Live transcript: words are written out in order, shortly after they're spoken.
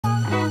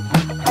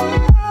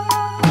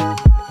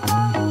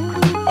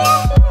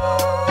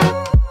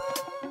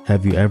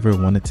Have you ever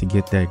wanted to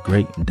get that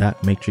great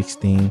dot matrix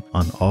theme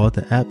on all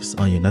the apps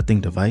on your Nothing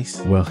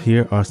device? Well,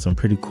 here are some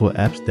pretty cool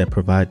apps that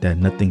provide that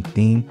Nothing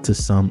theme to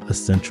some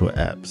essential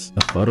apps.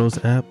 A Photos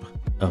app,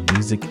 a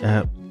music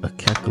app, a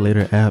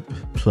calculator app,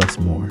 plus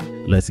more.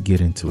 Let's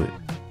get into it.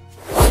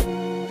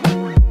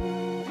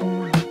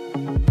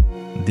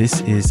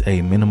 This is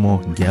a minimal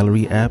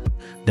gallery app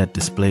that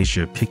displays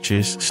your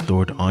pictures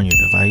stored on your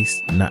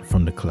device, not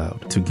from the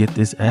cloud. To get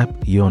this app,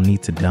 you'll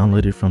need to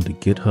download it from the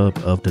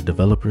GitHub of the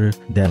developer.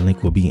 That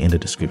link will be in the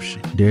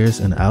description. There's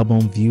an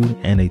album view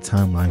and a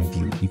timeline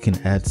view. You can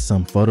add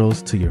some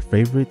photos to your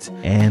favorites,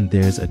 and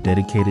there's a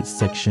dedicated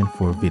section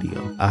for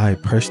video. I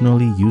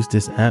personally use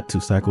this app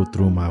to cycle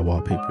through my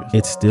wallpapers.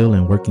 It's still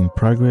in work in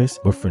progress,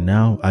 but for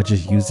now, I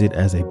just use it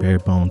as a bare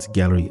bones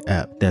gallery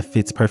app that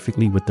fits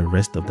perfectly with the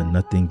rest of the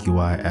Nothing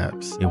UI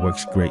apps. It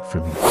works great for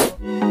me.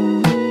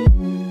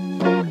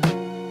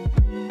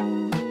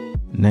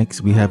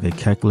 Next, we have a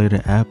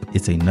calculator app.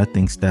 It's a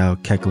Nothing style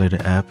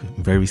calculator app,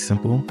 very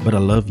simple, but I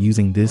love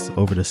using this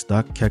over the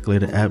stock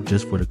calculator app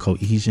just for the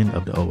cohesion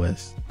of the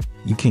OS.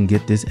 You can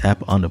get this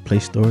app on the Play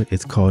Store.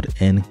 It's called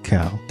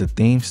NCal. The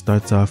theme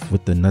starts off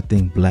with the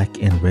Nothing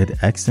black and red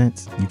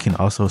accents. You can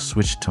also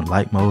switch to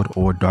light mode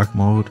or dark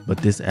mode, but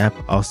this app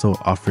also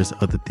offers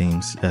other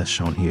themes as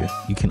shown here.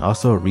 You can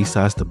also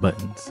resize the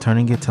buttons.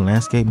 Turning it to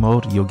landscape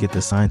mode, you'll get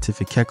the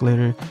scientific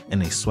calculator,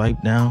 and a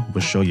swipe down will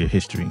show your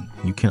history.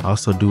 You can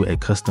also do a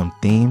custom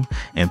theme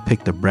and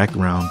pick the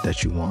background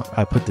that you want.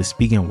 I put the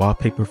speaking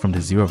wallpaper from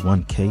the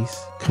 01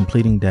 case,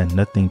 completing that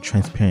Nothing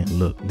transparent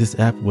look. This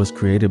app was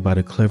created by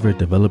the clever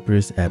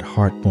developers at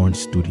Heartborn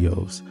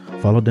Studios.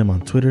 Follow them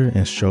on Twitter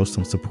and show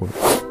some support.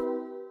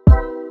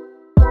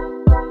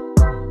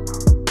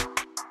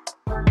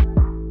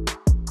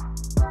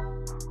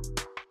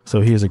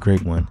 So here's a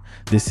great one.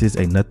 This is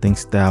a Nothing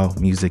style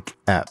music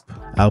app.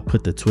 I'll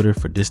put the Twitter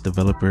for this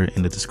developer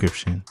in the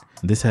description.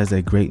 This has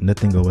a great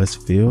Nothing OS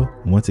feel,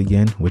 once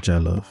again, which I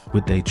love,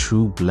 with a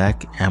true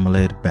black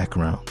AMOLED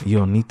background.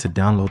 You'll need to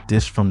download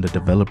this from the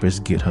developer's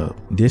GitHub.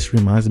 This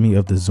reminds me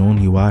of the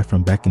Zune UI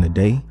from back in the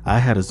day. I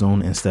had a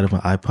Zune instead of an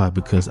iPod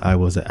because I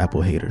was an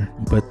Apple hater.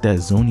 But that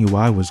Zune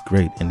UI was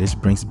great, and this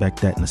brings back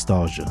that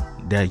nostalgia.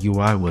 That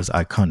UI was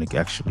iconic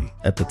actually.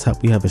 At the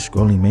top we have a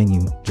scrolling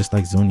menu, just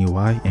like Zune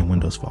UI and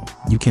Windows Phone.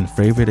 You can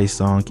favorite a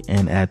song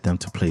and add them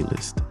to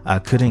playlist. I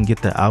couldn't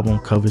get the album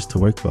covers to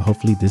work, but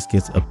hopefully this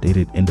gets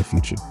updated in the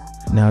future.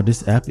 Now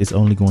this app is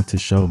only going to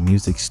show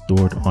music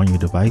stored on your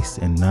device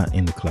and not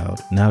in the cloud.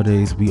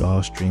 Nowadays we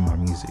all stream our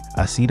music.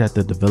 I see that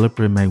the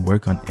developer may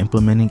work on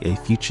implementing a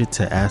feature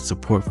to add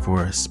support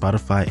for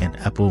Spotify and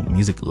Apple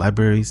Music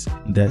libraries.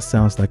 That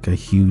sounds like a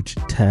huge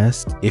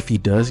task. If he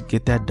does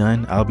get that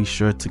done, I'll be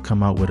sure to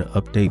come out with an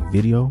update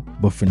video,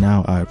 but for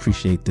now I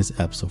appreciate this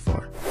app so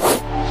far.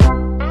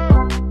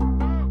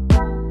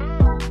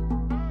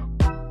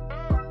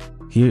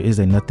 Here is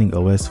a Nothing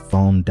OS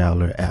phone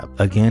dialer app.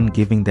 Again,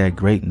 giving that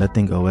great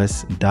Nothing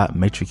OS dot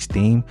matrix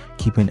theme,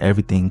 keeping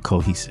everything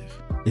cohesive.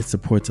 It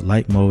supports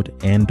light mode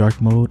and dark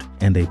mode,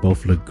 and they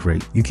both look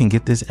great. You can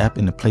get this app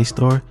in the Play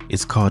Store.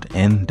 It's called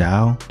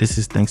NDial. This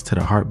is thanks to the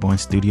Heartborn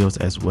Studios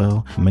as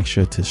well. Make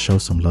sure to show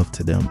some love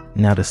to them.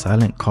 Now the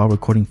silent call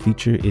recording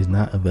feature is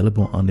not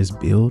available on this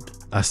build.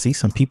 I see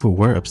some people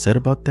were upset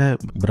about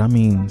that, but I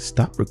mean,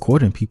 stop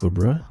recording people,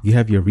 bruh. You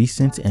have your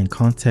recents and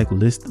contact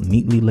list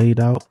neatly laid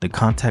out. The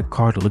contact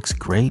card looks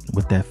great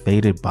with that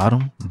faded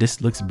bottom.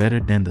 This looks better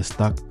than the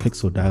stock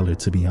pixel dialer,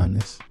 to be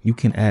honest. You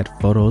can add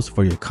photos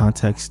for your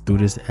contacts through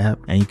this app,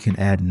 and you can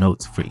add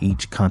notes for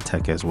each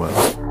contact as well.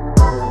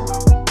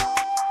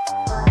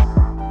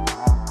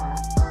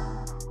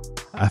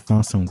 I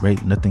found some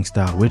great Nothing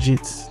style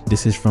widgets.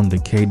 This is from the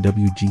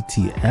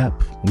KWGT app,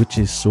 which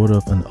is sort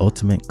of an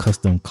ultimate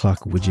custom clock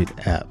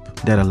widget app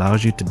that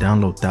allows you to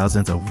download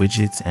thousands of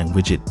widgets and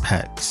widget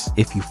packs.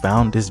 If you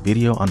found this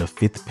video on the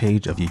 5th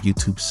page of your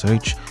YouTube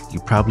search, you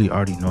probably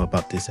already know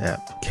about this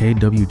app.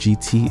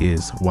 KWGT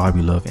is why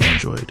we love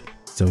Android.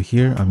 So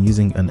here I'm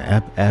using an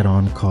app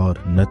add-on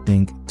called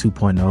Nothing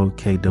 2.0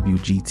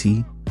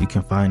 KWGT. You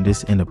can find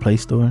this in the Play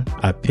Store.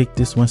 I picked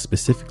this one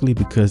specifically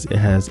because it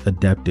has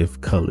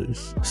adaptive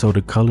colors. So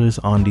the colors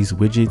on these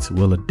widgets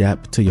will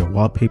adapt to your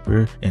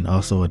wallpaper and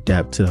also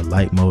adapt to the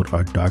light mode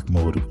or dark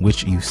mode,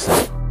 which you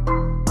set.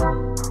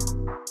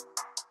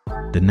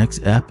 The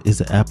next app is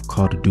an app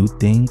called Do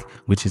Thing,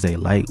 which is a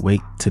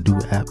lightweight to-do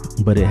app,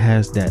 but it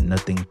has that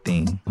Nothing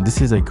thing.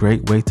 This is a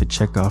great way to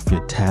check off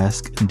your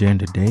task during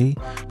the day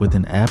with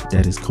an app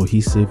that is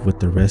cohesive with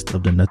the rest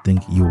of the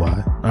Nothing UI.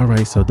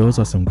 Alright, so those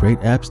are some great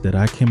apps that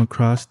I came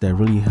across that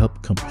really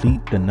help complete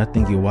the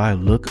Nothing UI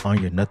look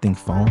on your Nothing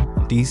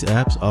phone. These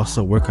apps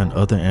also work on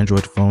other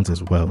Android phones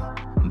as well.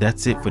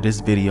 That's it for this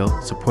video.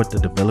 Support the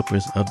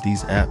developers of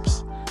these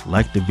apps.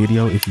 Like the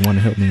video if you want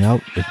to help me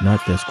out. If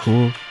not, that's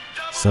cool.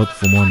 Sub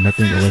for more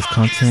Nothing OS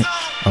content.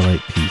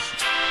 Alright, peace.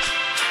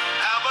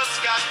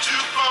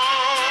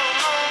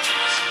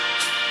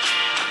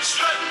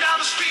 Strutting down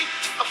the street,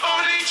 a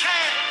phone in each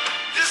hand.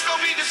 This gon'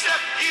 be the step,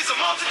 he's a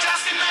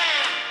multitasking man.